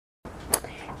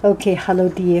Okay, hello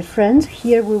dear friends.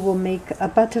 Here we will make a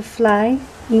butterfly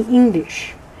in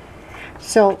English.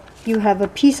 So you have a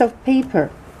piece of paper,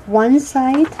 one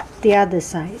side, the other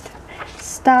side,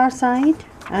 star side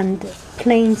and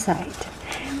plain side.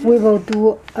 We will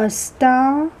do a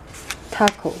star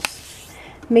tacos.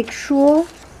 Make sure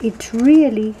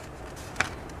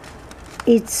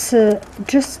it's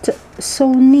just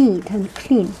so neat and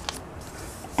clean.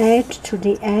 Edge to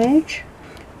the edge,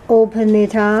 open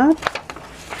it up.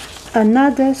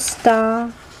 Another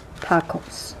star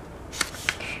tacos.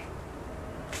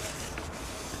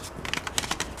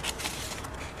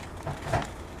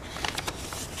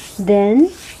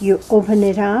 Then you open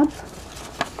it up.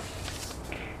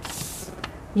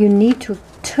 You need to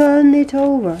turn it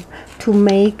over to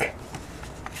make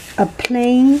a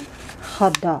plain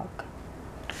hot dog.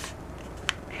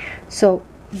 So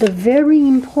the very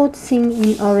important thing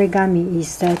in origami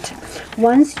is that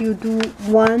once you do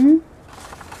one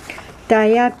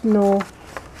diagonal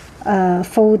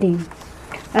folding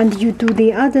and you do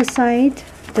the other side,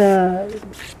 the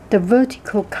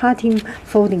vertical cutting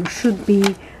folding should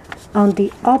be on the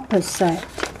opposite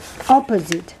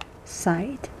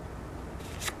side.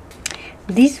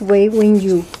 This way, when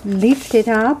you lift it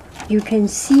up, you can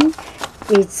see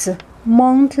it's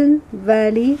mountain,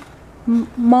 valley,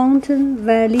 mountain,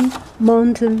 valley,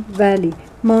 mountain, valley,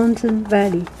 mountain,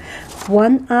 valley.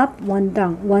 One up, one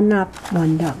down, one up,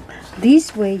 one down.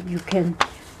 This way you can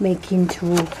make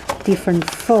into different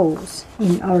folds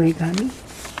in origami.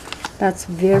 That's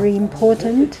very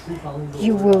important.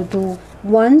 You will do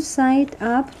one side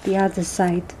up, the other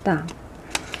side down.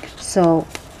 So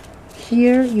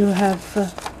here you have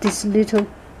this little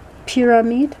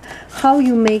pyramid. How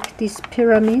you make this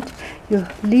pyramid? You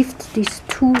lift these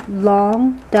two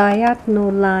long diagonal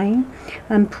lines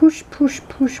and push, push,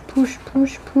 push, push,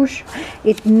 push, push.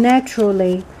 It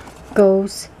naturally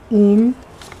goes in,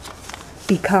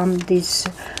 become this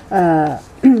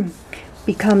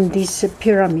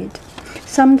pyramid.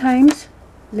 Sometimes,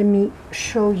 let me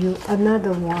show you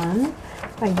another one.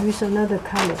 I use another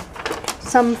color.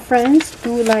 Some friends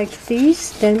do like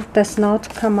this, then does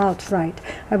not come out right.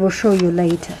 I will show you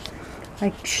later.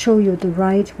 I show you the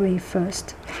right way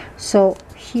first. So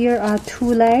here are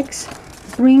two legs.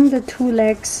 Bring the two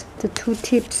legs, the two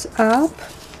tips up,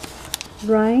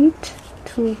 right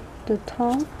to the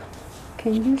top.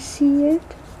 Can you see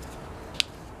it?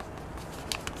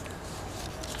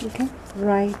 Okay,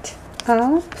 right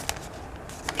up,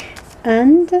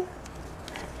 and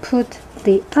put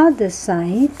the other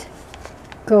side,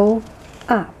 go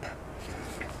up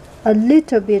a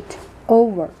little bit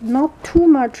over, not too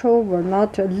much over,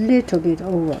 not a little bit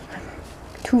over,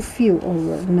 too few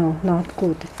over, no, not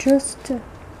good, just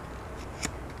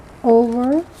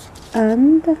over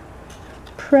and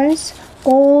press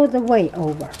all the way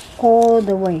over, all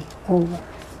the way over,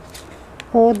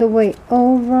 all the way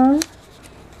over.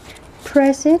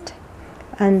 Press it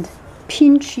and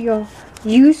pinch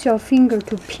use your finger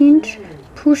to pinch,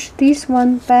 push this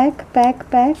one back, back,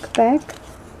 back, back.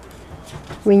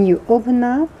 When you open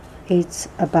up, it's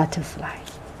a butterfly.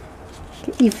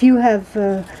 If you have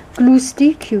a glue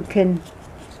stick, you can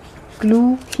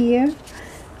glue here.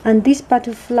 And this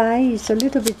butterfly is a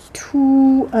little bit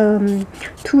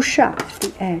too sharp,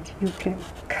 the edge. You can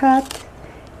cut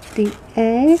the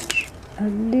edge a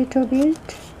little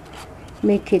bit,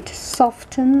 make it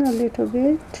soften a little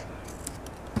bit.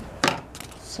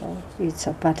 So it's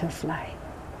a butterfly.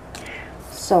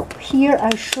 So here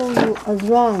I show you a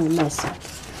wrong method.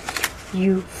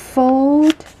 You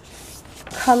fold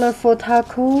colorful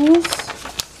tacos,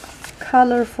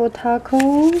 colorful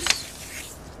tacos.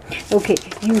 Okay,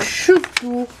 you should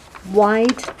do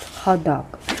white hot dog,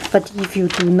 but if you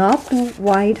do not do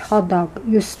white hot dog,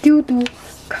 you still do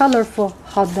colorful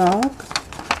hot dog,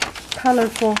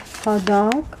 colorful hot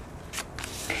dog.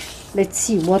 Let's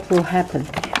see what will happen.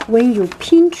 When you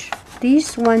pinch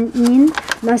this one in,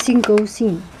 nothing goes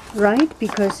in, right?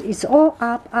 Because it's all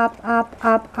up, up, up,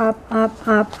 up, up, up,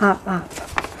 up, up, up.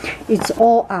 It's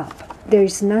all up. There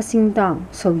is nothing down,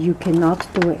 so you cannot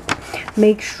do it.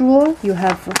 Make sure you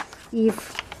have,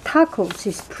 if tacos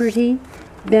is pretty,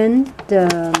 then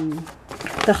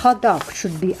the hot dog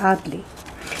should be ugly.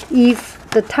 If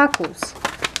the tacos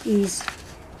is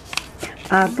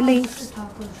ugly,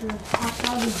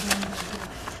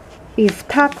 if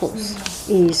tacos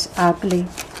is ugly,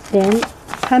 then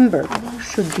hamburger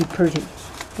should be pretty,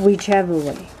 whichever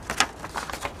way.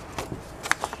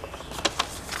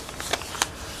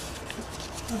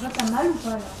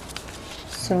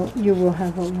 So you will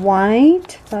have a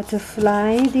white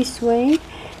butterfly this way.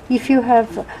 If you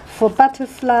have, for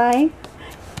butterfly,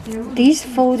 This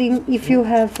folding, if you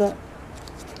have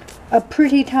a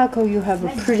pretty taco, you have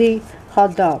a pretty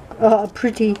hot dog, a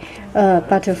pretty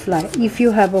butterfly. If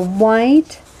you have a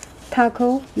white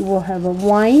taco, you will have a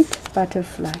white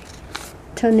butterfly.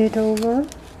 Turn it over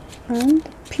and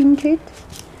pinch it,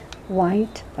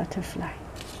 white butterfly.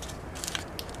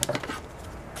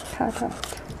 Cut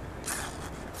out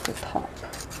the top.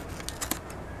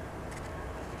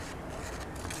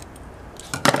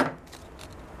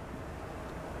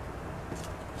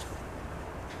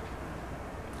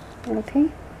 Okay,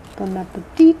 bon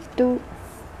appetito.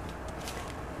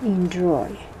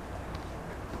 Enjoy.